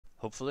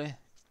Hopefully.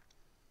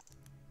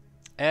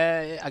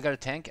 I got a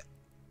tank.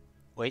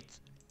 Wait.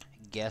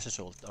 Gas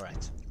assault.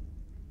 Alright.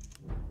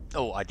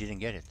 Oh, I didn't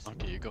get it.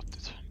 Okay, you got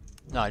it.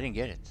 No, I didn't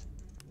get it.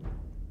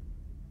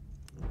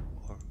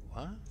 Or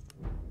what?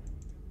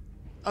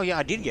 Oh yeah,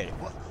 I did get it.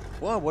 What?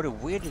 Whoa, what a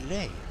weird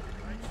delay.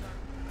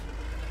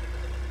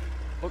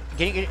 Oh,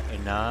 can you get it?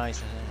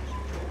 Nice.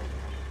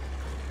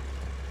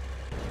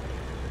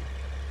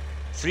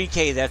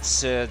 3K,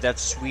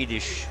 that's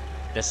Swedish.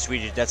 That's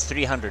Swedish. That's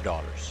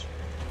 $300.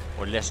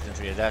 Or less than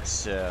 3.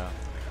 That's We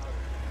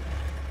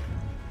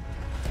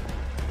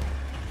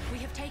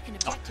have taken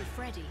objective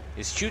Freddy.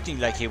 he's shooting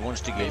like he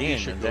wants to get Maybe in, you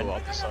should and go then.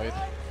 out the side.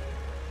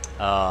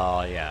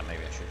 Yeah,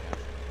 maybe I should have.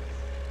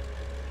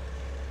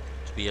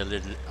 To be a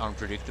little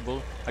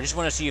unpredictable. I just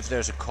want to see if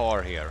there's a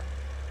car here.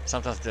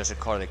 Sometimes there's a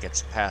car that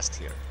gets past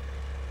here.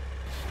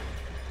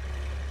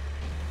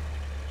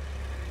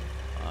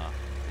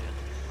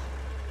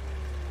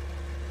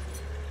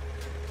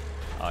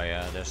 Oh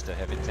yeah, there's the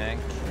heavy tank.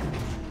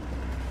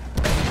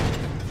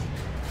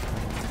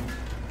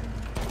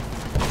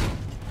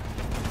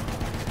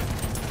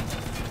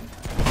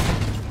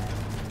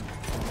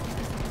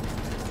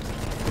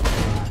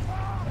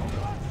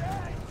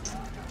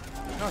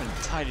 Not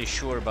entirely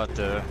sure about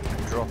the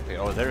drop here.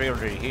 Oh, they're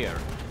already here.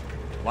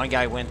 One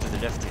guy went to the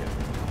left here.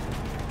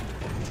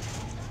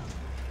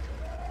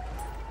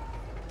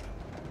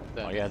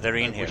 Then Oh yeah, they're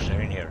in here.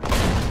 They're in here.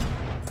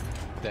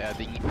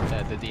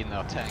 The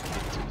Dina tank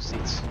with 2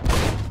 seats.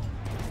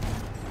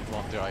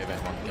 One drive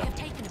and one We gun. have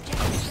taken objective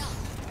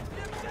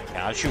Duff.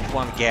 Yeah, I'll shoot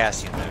one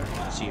gas in there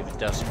and see if it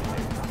does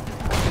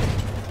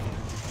anything.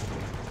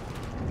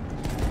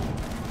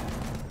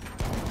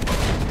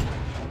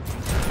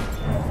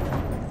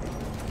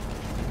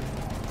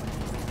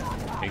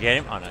 You get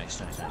him? Oh, nice,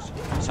 nice, nice.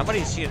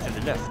 Somebody's here to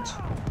the left.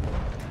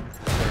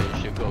 So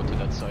you should go to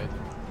that side.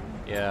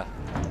 Yeah.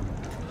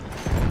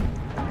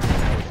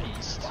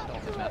 East on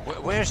the map.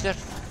 Where's that?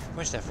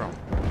 Where's that from?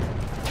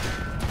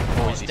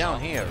 Oh, he's down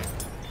here.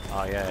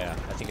 Oh yeah, yeah.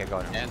 I think I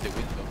got him. And the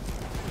window.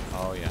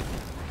 Oh yeah.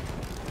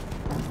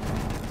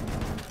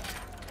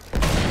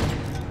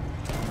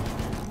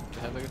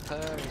 Have a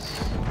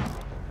repairs.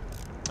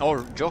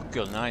 Oh,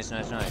 Jokel, nice,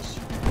 nice, nice.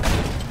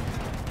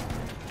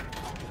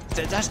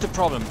 That's the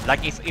problem.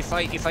 Like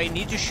if I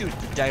need to shoot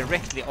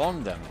directly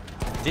on them,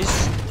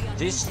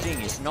 this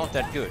thing is not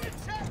that good.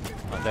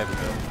 Oh, there we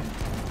go.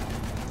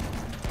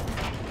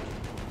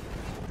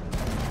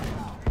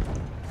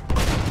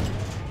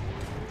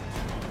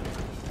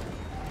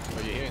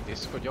 Are you hearing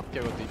Discord, Jocke,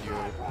 or did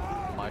your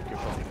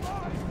microphone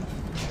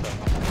turn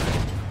off?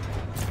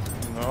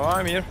 No,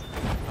 I'm here.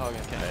 Oh,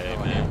 okay. Hey,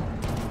 Oh, man.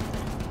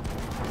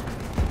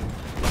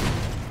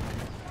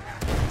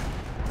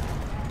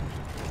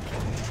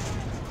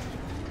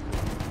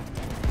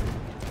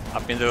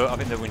 Up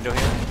in the window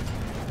here.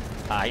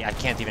 I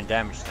can't even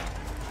damage them.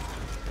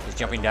 He's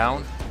jumping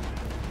down.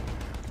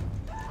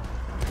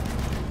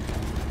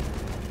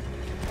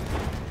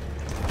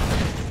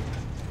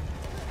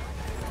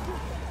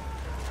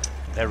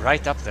 They're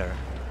right up there.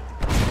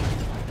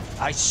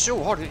 It's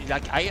so hard.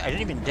 Like I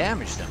didn't even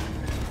damage them.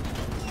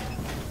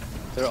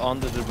 They're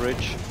under the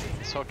bridge.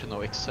 It's hard to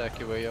know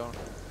exactly where you are.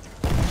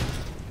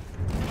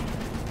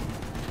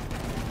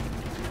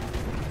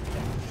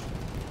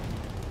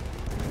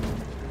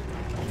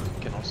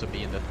 Can also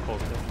be in that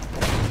corridor.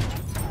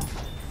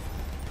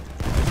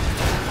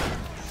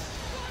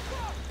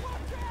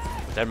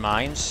 They're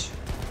mines.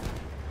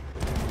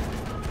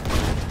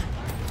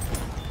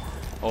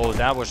 Oh,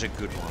 that was a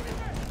good one.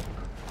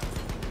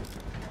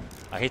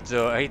 I hit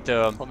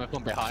the. Coming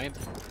from behind.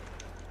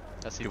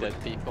 I see dead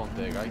people on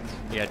the right.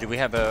 Yeah. Do we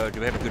have a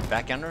good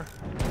backender?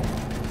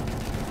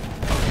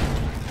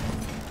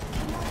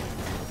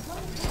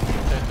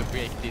 Try to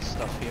break this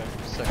stuff here.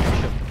 Second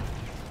shot.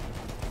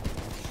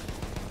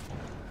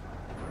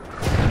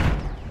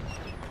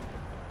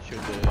 Should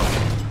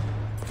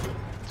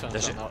turn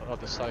Does on it- the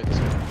other side as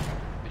well.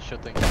 They're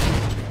shooting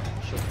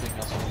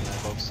us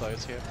on both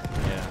sides here.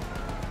 Yeah.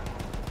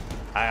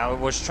 I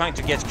was trying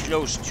to get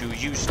close to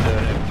use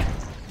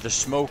the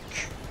smoke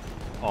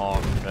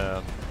on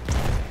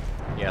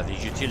yeah, the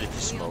utility We are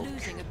smoke.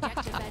 losing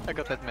objective I Edward.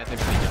 got that many.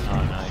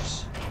 Oh,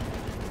 nice.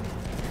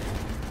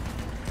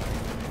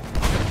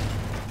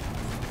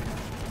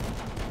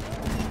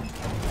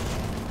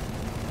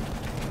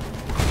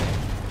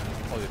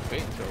 Oh, the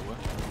flamethrower.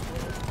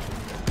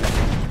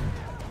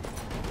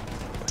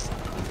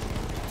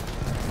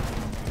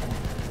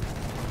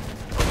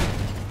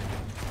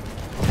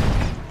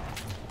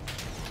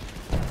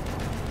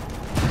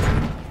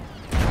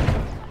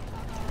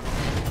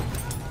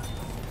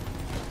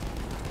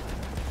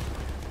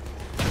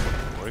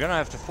 We're gonna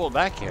have to fall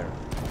back here.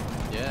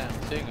 Yeah,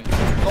 I'm seeing it.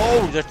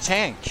 Oh, the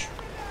tank!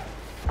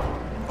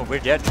 Oh, we're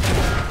dead.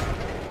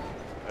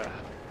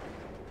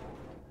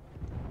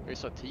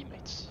 Where's our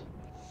teammates?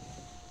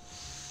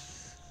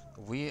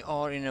 We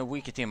are in a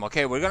weaker team.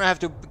 Okay, we're gonna have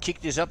to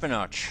kick this up a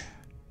notch.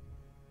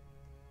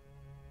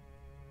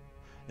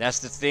 That's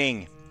the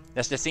thing.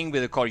 That's the thing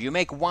with the car. You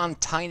make one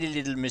tiny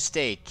little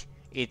mistake,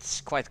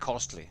 it's quite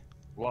costly.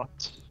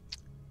 What?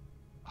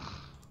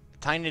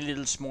 Tiny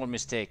little small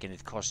mistake and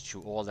it costs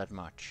you all that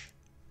much.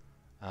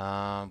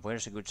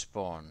 Where's a good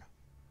spawn?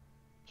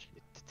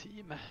 Shit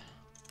team.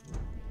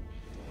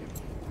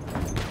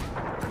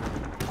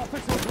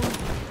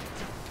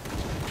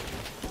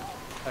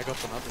 I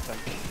got another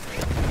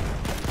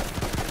tank.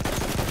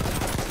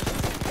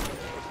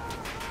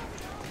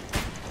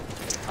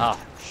 Ah,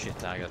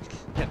 shit, I got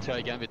Can try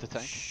again with the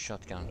tank.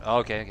 shotgun. Oh,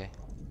 okay.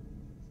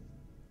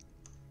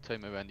 Tell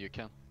me when you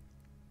can.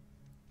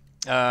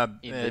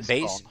 In the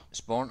Base?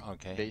 Spawn?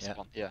 Okay. Base yeah.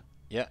 one, yeah.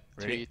 Yeah,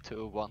 ready? 3,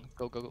 2, 1,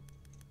 go, go, go.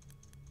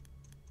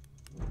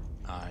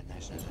 Alright,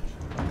 nice.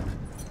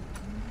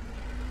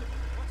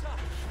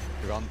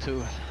 Round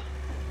 2.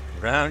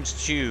 Round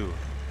 2.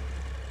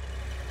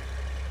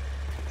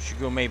 Should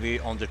go maybe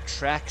on the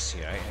tracks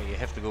here. I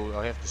have to go.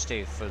 I have to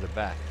stay further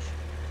back.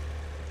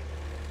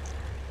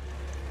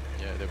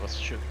 Yeah,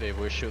 they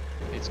were shoot.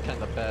 It's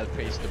kind of bad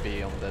place to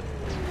be on the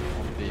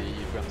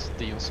Grand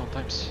Dion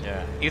sometimes.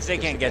 Yeah. If they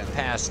can get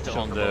past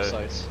on both the.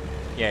 sides.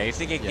 Yeah, if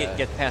they can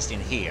get past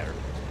in here,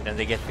 then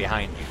they get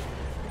behind you.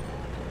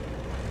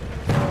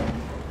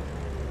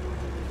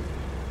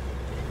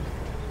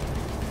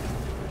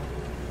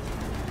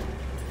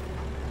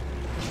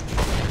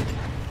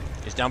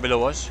 It's down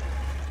below us.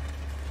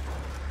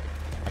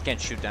 I can't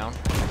shoot down.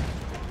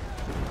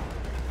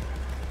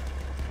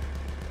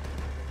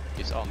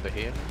 It's under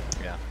here.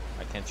 Yeah,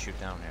 I can't shoot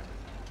down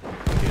here.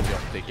 You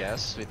drop the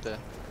gas with the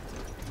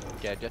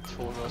gadget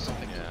for or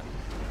something. Yeah.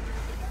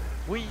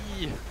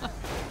 Wee!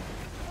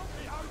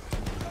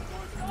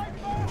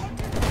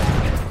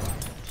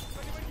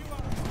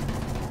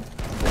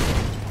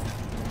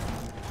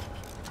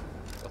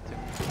 Got him.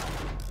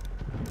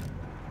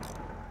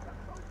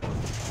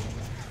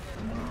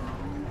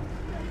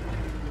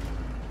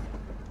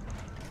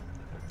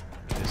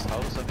 In this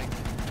house, I think.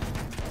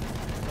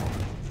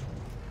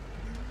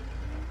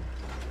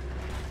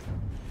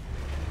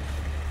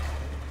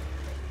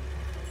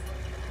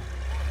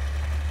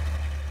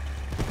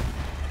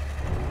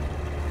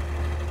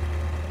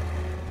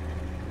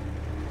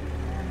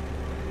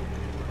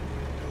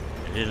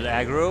 A little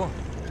aggro.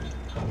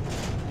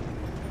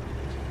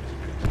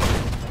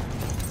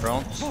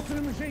 Front.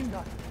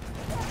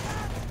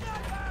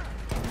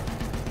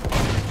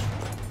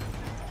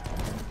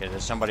 Okay,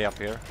 there's somebody up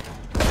here.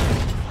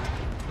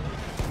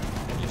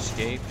 He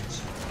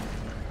escaped.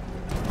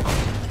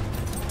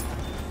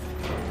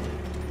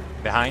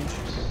 Behind.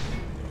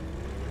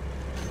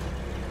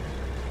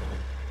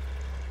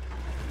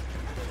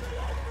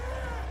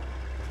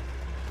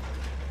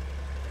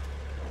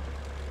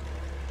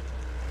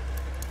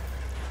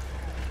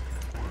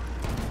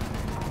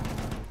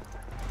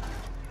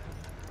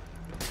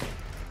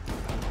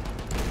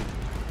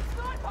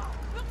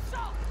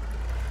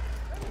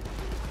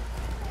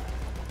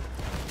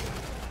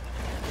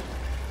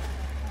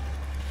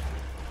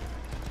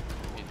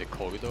 In the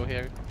corridor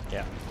here,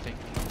 Yeah. I think.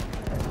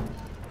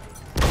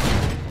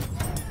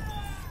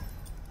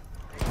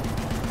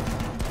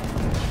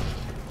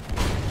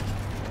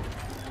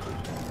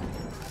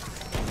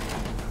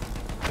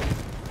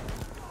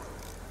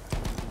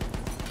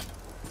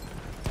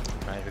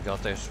 Right, we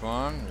got this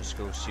one. Let's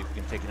go see if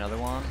we can take another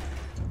one.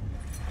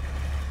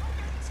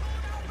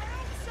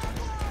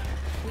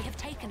 We have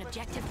taken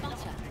objective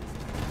butter.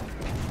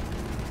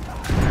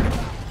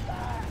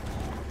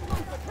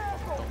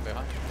 Don't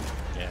behind.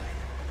 Yeah.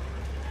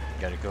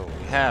 Gotta go.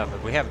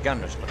 We have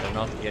gunners, but they're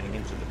not getting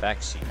into the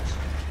back seats.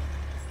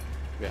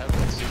 We have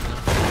that seat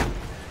now.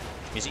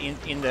 He's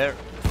in there.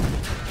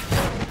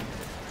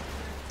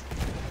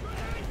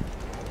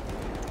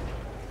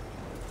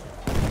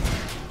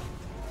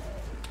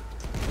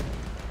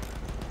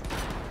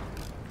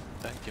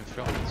 Tank in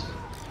front.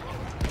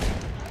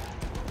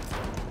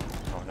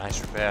 Oh,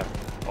 nice repair.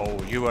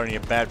 Oh, you are in a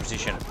bad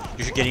position.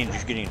 You should get in. You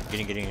should get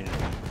in.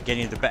 Get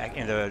in the back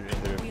We the are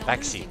back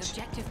losing seats.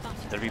 objective butter.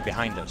 They'll be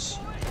behind us.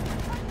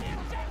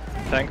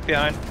 Tank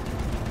behind.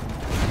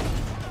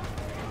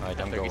 Alright,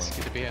 I'm The going.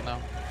 whiskey to be here now.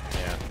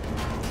 Yeah.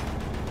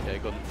 Yeah,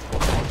 got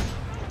one more.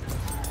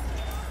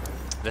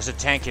 There's a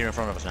tank here in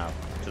front of us now,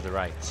 to the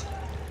right.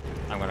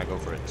 I'm gonna go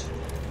for it.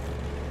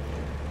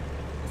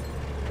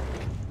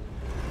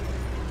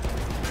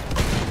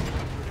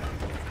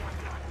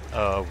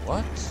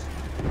 What?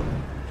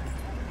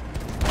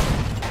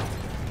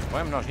 Why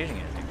am I not hitting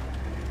anything?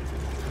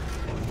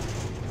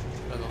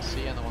 I don't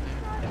see anyone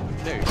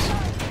here. There he is.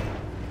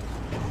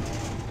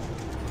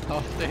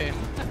 After him.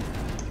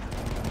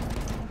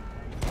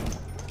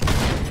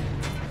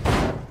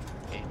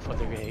 Aim for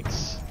the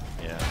rigs.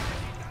 Yeah.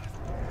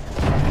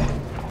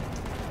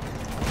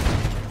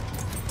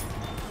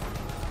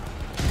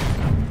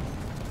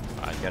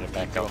 I gotta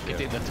back up Drop it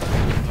here. in the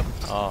tunnel.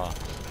 Oh,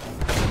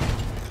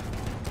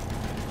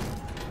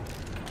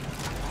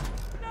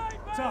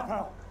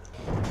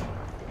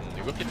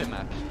 You look at the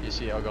map, you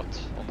see I got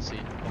on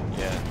scene.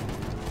 yeah.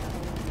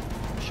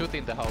 Shoot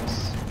in the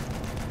house.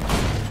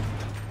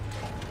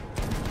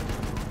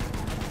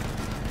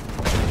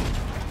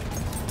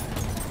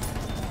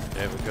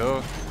 There we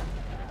go.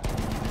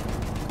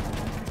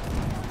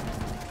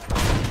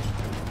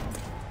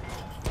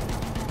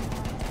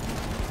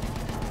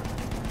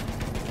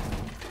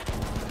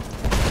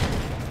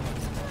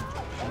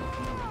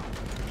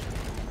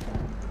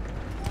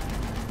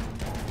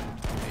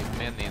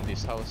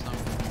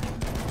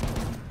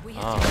 We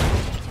have Oh. taken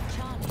objective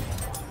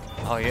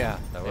Charlie. Oh yeah,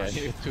 that Yeah, was.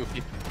 here 2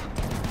 people.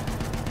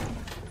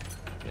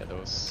 Yeah,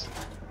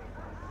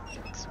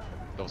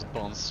 those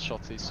bombs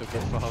shots is so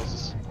good for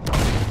houses.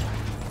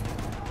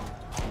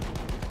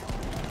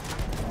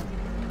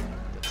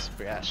 That's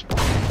brash.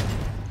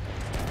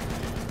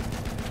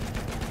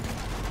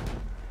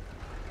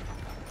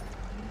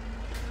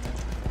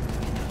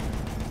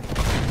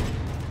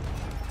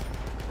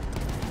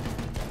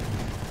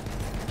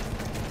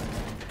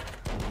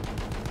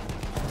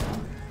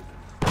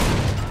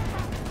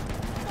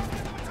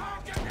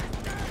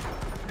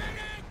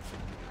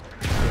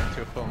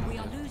 We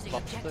are losing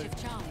objective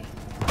Charlie.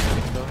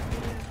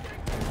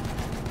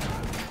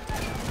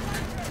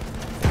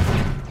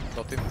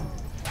 Got him.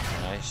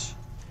 Nice.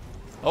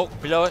 Oh,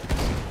 below it.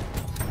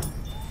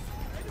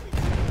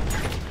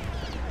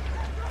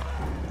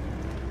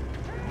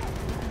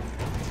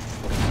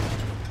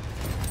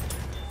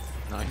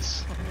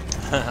 Nice.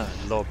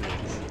 Lovely.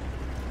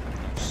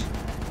 Nice.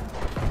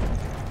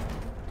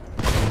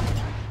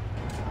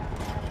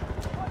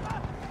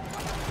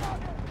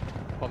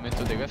 Coming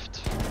to the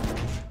left.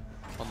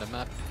 On the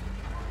map.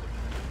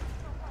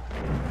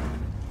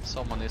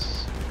 Someone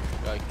is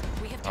like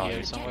We have Oh, taken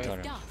here somewhere.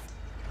 objective Duff.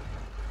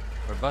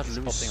 We're about to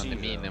lose spotting on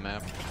the C, mini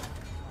map.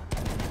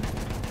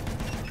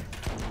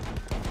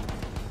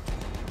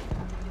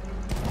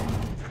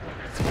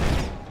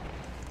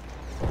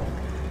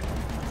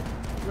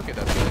 Look at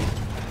that guy.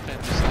 Trying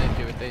to snipe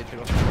you with AT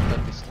from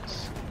that distance.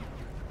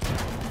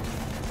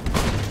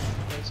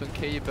 There's some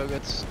K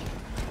bullets.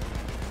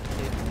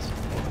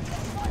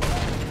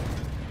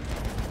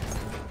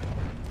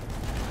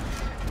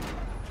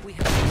 We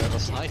have There taken was a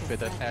objective sniper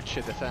that Freddy.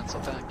 actually defense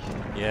attack.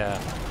 Yeah.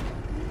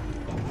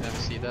 Never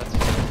see that.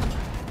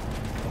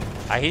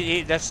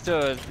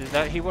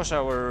 He was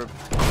our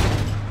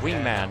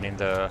wingman in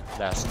the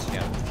last.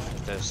 Yeah.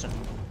 There's,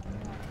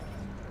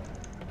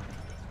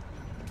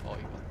 Oh,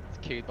 he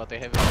got killed, but they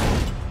have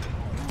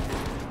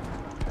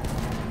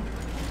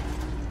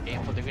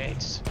aim for the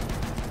legs.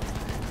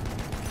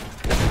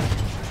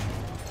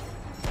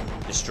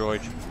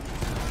 destroyed.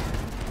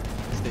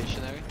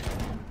 Stationary.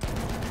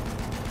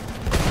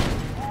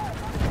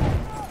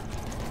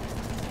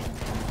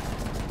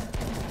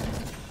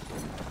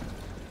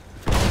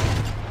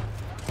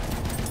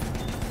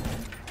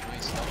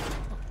 Nice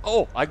stuff.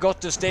 Oh, I got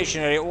the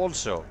stationary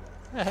also.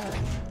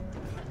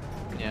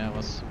 Yeah, I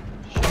was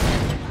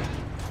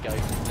guy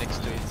next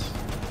to it.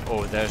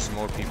 Oh, there's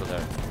more people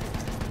there.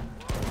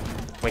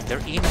 Wait,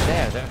 they're in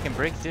there. I can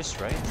break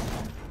this, right?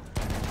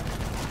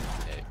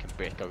 Yeah, you can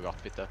break a lot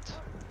with that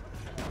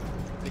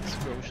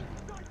explosion.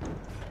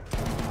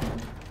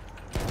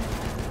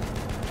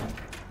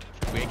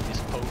 Break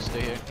this poster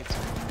here. It's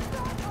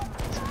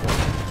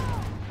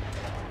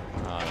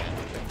Oh, yeah.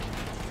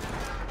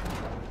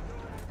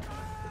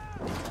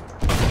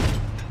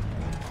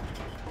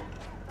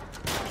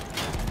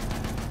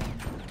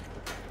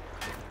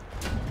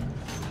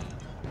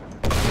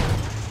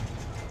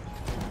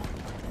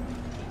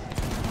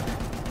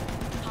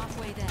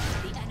 Halfway there,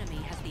 the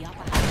enemy has the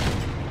upper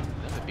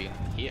hand. never been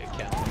here,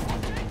 Ken.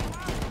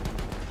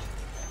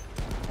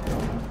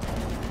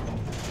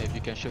 Maybe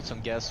you can shoot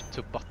some gas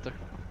to butter.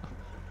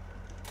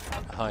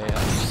 Oh,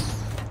 yeah.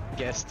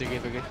 Gas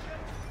delivery.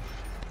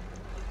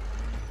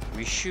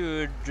 We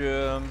should.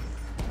 Can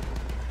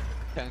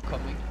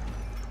coming.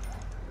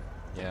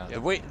 Yeah.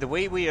 Yep. The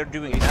way we are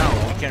doing it now,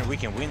 we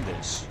can win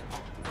this.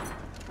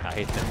 I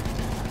hit them.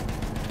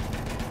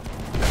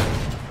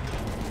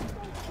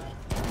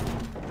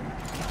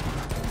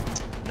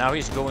 Now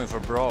he's going for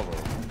Bravo.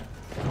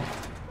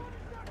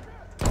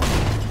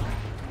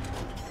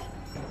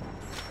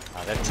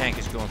 Ah, that tank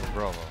is going for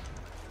Bravo.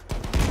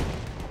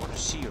 What a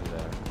seal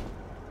there.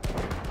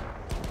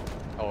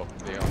 Oh,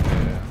 they are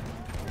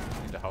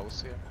in the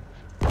house here.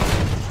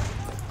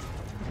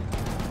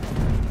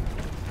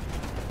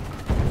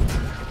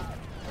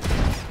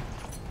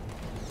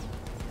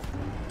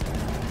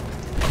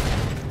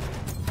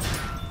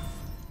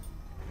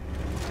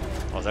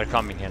 Oh, they're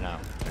coming here now.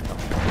 They're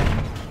coming.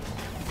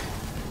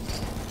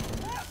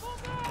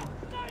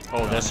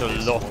 Oh, there's a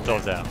lot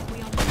of them.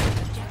 We are losing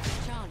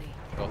objective Charlie.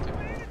 Got him.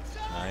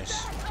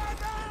 Nice.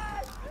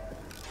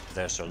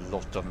 There's a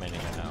lot of men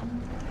here now.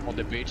 On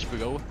the bridge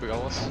below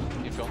us,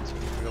 in front,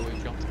 below in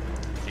front.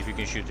 See if you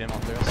can shoot him.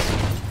 Under us.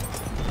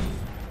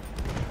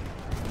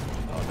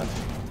 Oh, that's...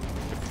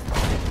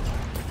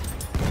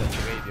 That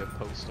radio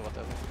post or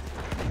whatever.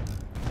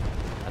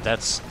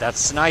 That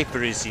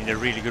sniper is in a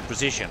really good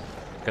position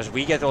because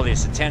we get all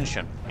his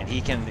attention and he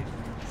can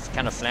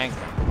kind of flank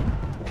them.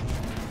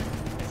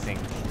 I think.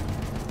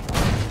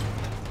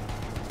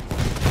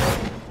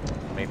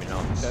 Maybe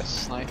not.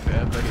 Best sniper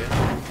ever here.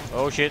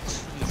 Oh shit!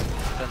 He's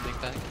defending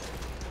tank.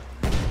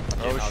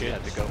 Oh now we shit!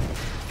 have to go.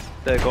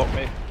 They got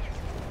me.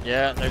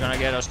 Yeah, they're gonna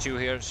get us two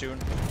here soon.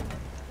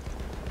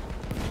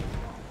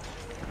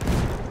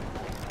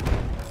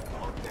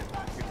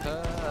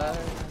 Goodbye.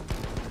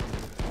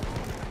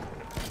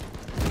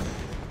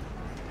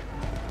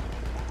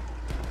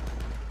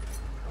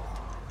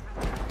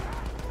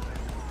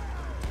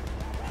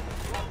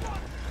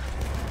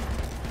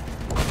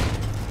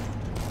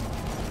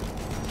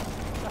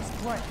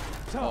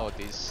 Oh,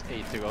 these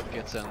 80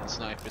 rockets and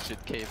snipers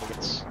with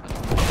cables.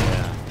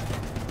 Yeah.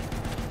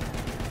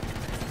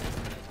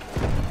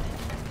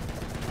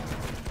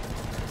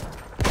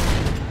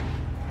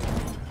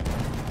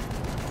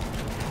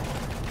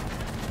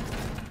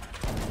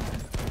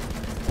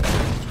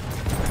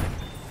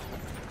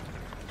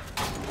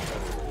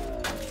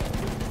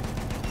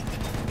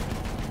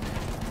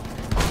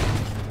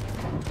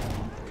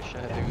 Wish I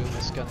had a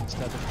Runes gun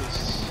instead of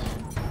this.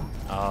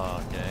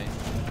 Oh, okay.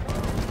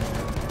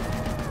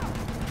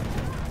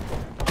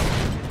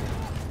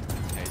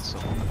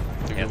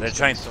 Yeah, they're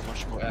trying so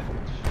much more active.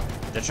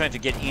 They're trying to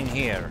get in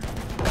here.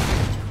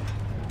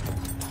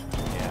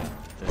 Yeah,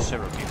 there's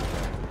several people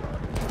there.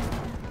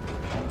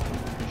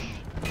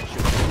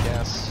 Shoot the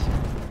gas,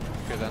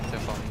 prevent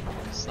them from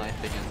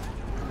sniping and...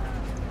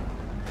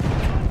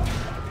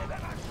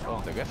 Oh,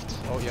 on the left.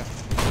 Oh yeah.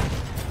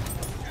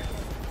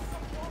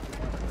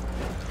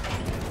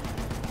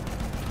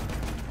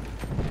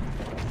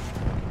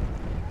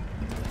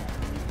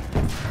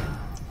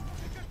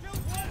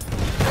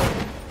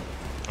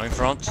 Oh, in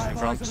front, in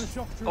front.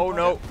 Oh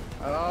no!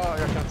 Oh,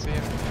 I can't see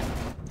him.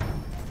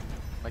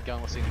 My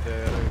gun was in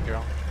the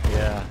ground.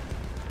 Yeah.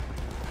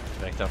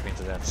 Backed up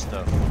into that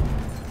stuff.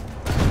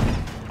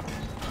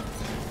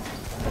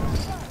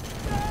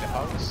 The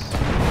house.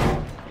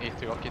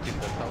 80 rocket in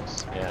that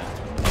house. Yeah.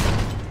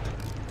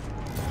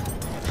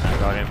 I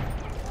got him.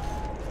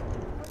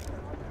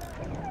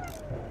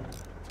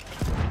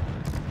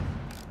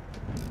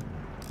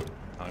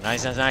 Oh,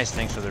 nice, nice, nice.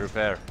 Thanks for the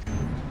repair.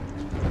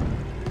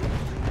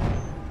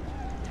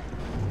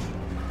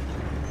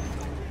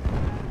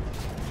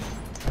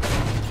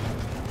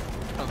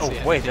 Oh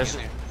wait, there's...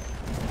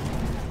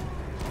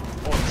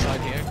 Oh,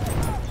 inside here.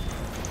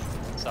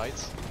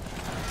 Sides.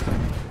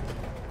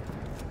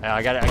 Yeah,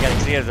 I gotta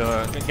clear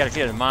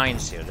the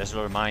mines here. There's a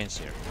lot of mines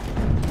here.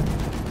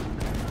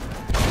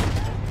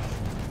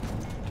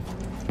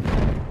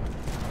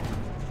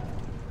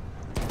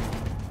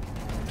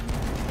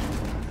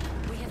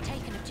 We have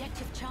taken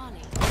objective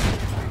Charlie.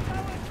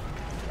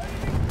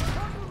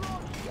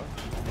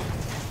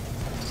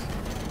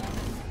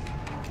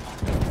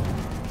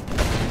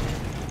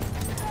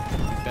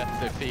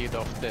 Better feed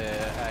off the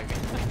egg.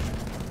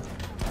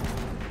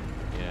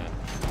 Yeah.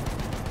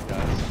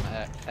 Got some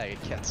egg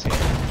cats here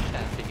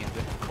camping in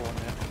the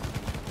corner.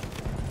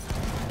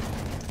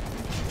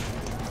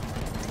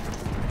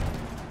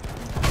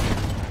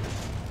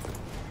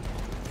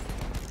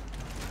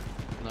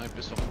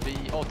 Snipers on B.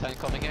 Oh, tank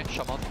coming here.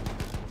 Shaman.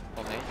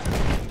 On A.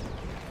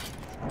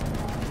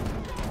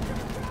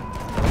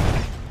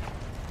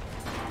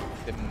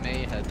 They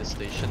may have the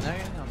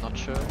stationary, I'm not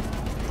sure.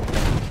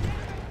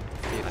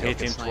 I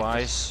hit him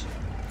twice.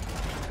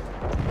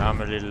 Now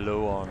I'm a little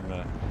low on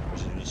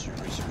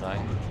resupply.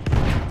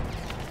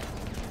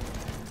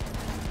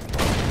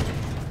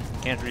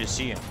 Can't really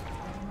see him.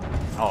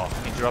 Oh,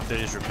 interrupted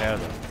his repair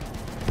though.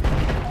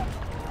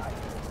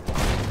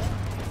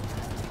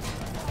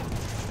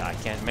 I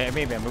can't.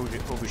 Maybe I'm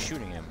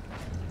overshooting him.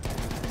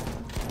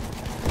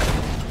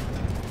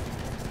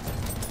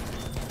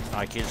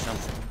 I killed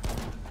something.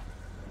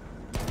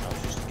 That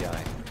was just a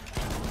guy.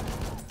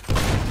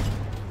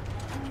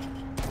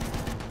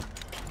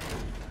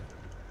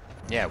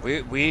 Yeah,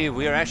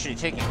 we are actually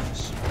taking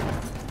this.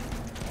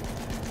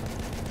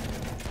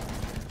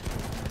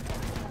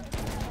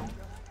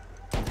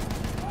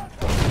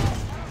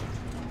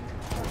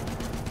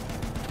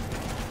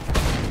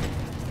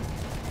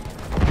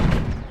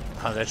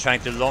 Oh, they're trying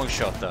to long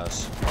shot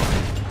us.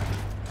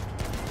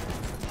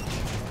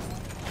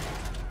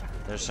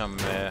 There's some.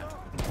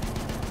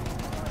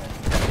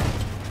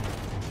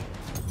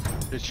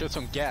 They shot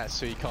some gas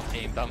so you can't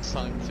aim down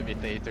sight to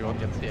beat the 80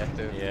 rocket here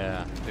to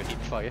hit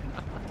fire.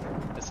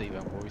 That's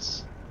even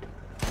worse.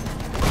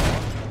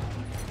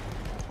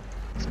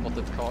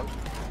 Spotted car.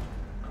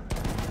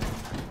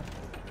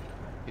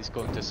 He's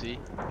going to see.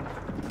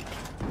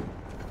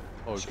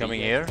 He's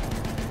coming here.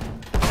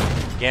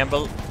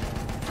 Gamble.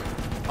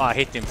 Oh, I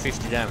hit him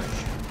 50 damage.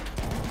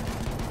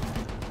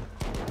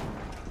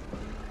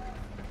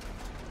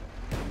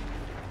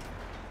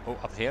 Oh,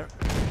 up here.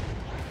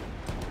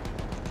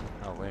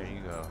 Oh, where do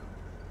you go?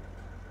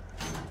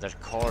 That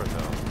car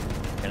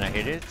though. Can I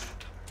hit it?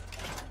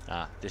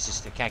 Ah, this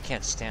is I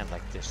can't stand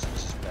like this.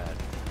 This is bad.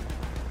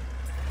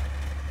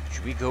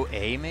 Should we go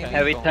A maybe?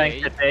 Have we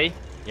tanked at A?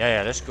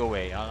 Yeah, let's go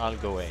A. I'll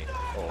go A.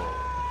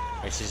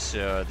 Oh, this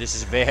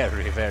is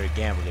very, very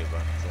gambly,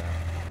 but.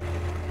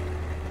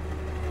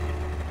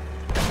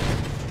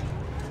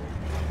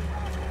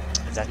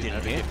 That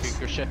didn't hit.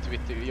 Ricochet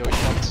with your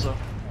shot, so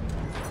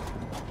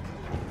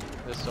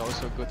that's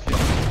also a good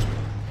feeling.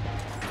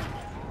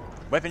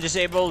 Weapon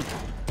disabled.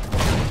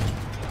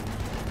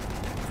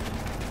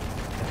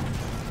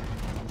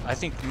 I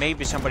think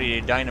maybe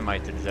somebody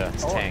dynamited that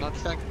tank. Not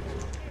tank.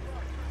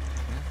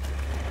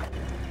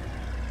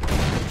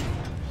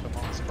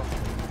 Someone's coming.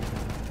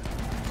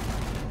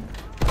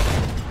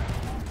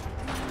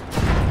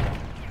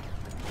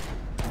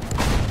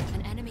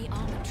 An enemy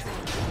armored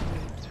train.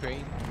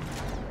 Train.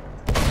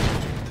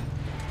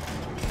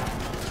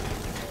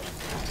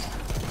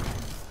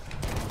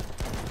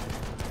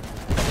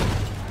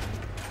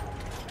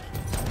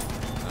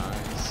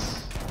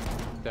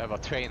 have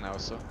a train now,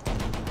 so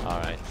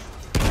Alright.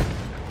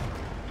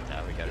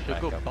 Now we gotta should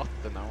back go up.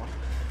 button now.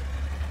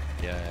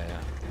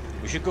 Yeah.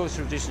 We should go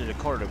through this little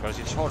corridor because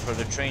it's hard for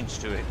the trains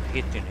to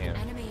hit in here.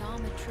 Enemy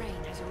armored train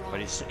has arrived.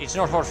 But it's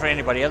not hard for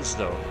anybody else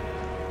though.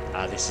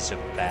 Ah, this is a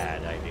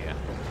bad idea.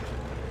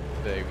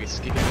 Very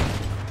risky. Gonna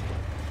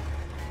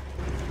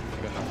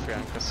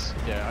flank us.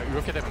 Yeah,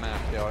 look at the map.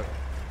 They are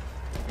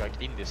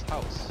like in this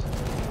house.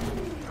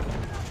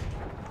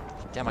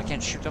 Damn, I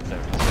can't shoot up there.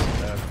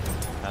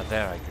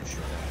 There I can shoot.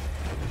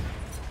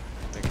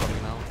 They're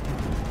coming now.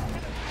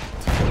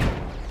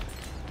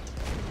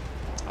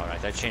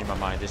 Alright, I changed my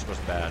mind. This was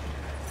bad.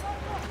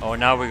 Oh,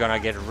 now we're gonna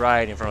get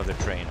right in front of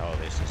the train. Oh,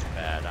 this is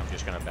bad. I'm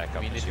just gonna back up.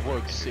 I mean, and see it what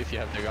we works can do. if you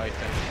have the right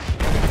thing.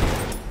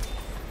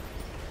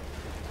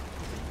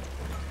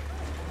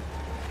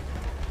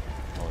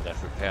 Oh,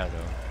 that repair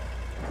though.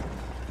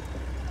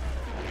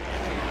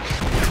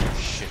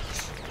 Shit.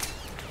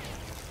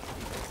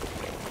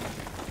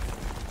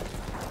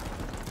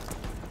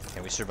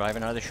 Can we survive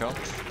another shot?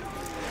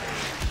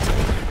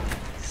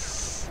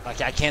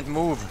 Okay, I can't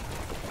move.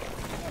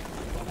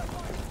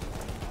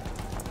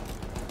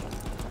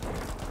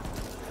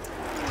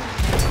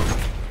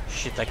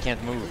 Shit, I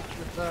can't move.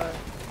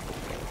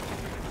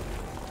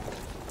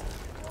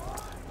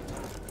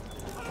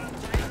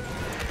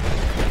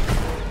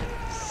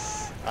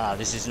 Ah,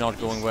 this is not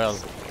going well.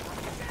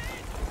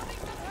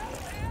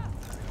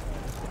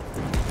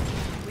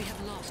 We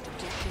have lost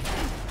objective.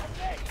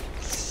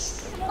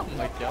 Oh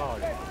my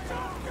god.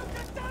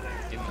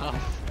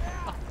 Enough.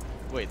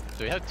 Wait,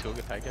 do we have two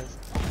attackers?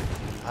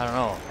 I don't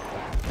know.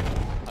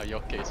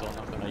 Yokke is one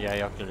of them.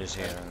 Yeah, Yakel is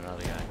here and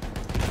another guy.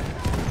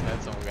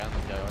 That's some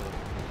random guy.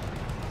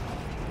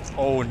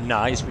 Oh,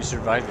 nice, we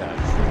survived that.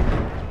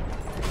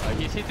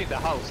 He's hitting the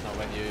house now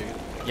when you...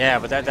 Yeah,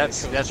 but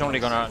that's only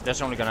gonna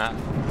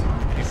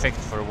affect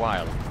for a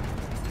while.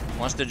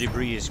 Once the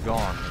debris is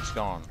gone, it's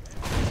gone.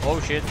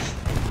 Oh shit!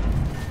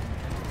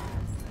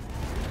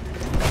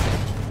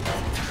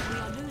 We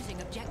are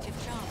losing objective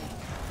Charlie.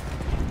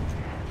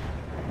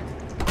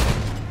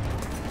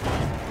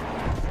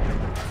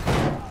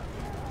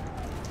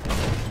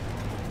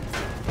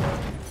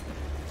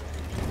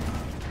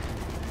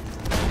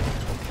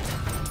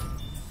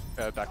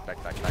 Back.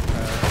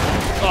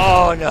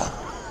 Oh no!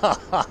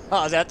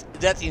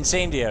 that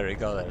incendiary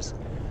got us.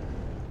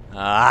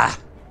 Ah!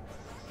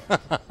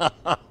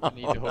 I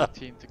need the whole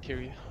team to kill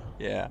you.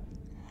 Yeah.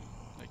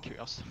 Like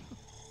kill us.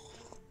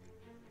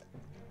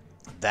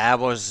 That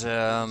was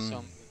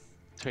Some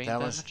train that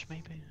damage was-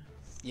 maybe?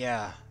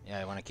 yeah.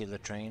 I wanna kill the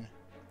train.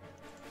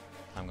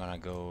 I'm gonna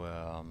go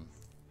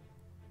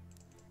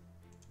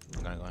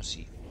I'm gonna go and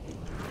see.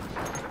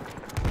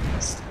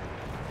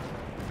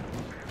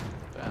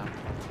 Damn.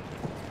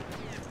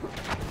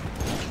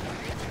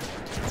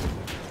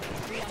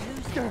 We are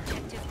losing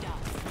objective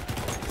Duff.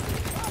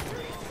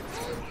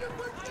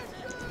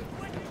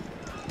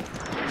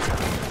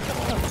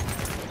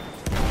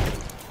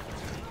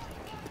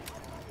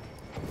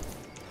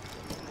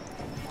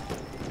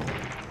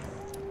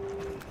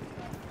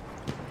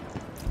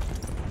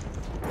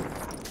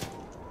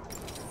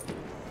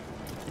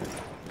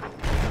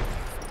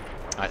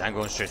 Alright, I'm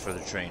going straight for the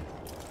train.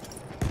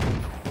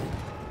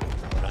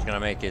 I'm not gonna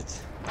make it.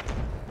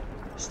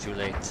 It's too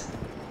late.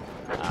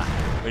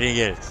 Ah, we didn't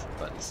get it,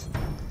 but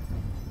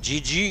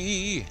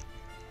GG!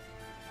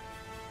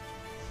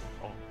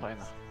 Oh, fine.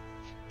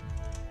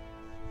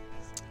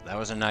 That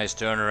was a nice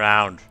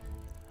turnaround.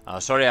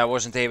 Sorry I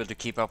wasn't able to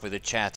keep up with the chat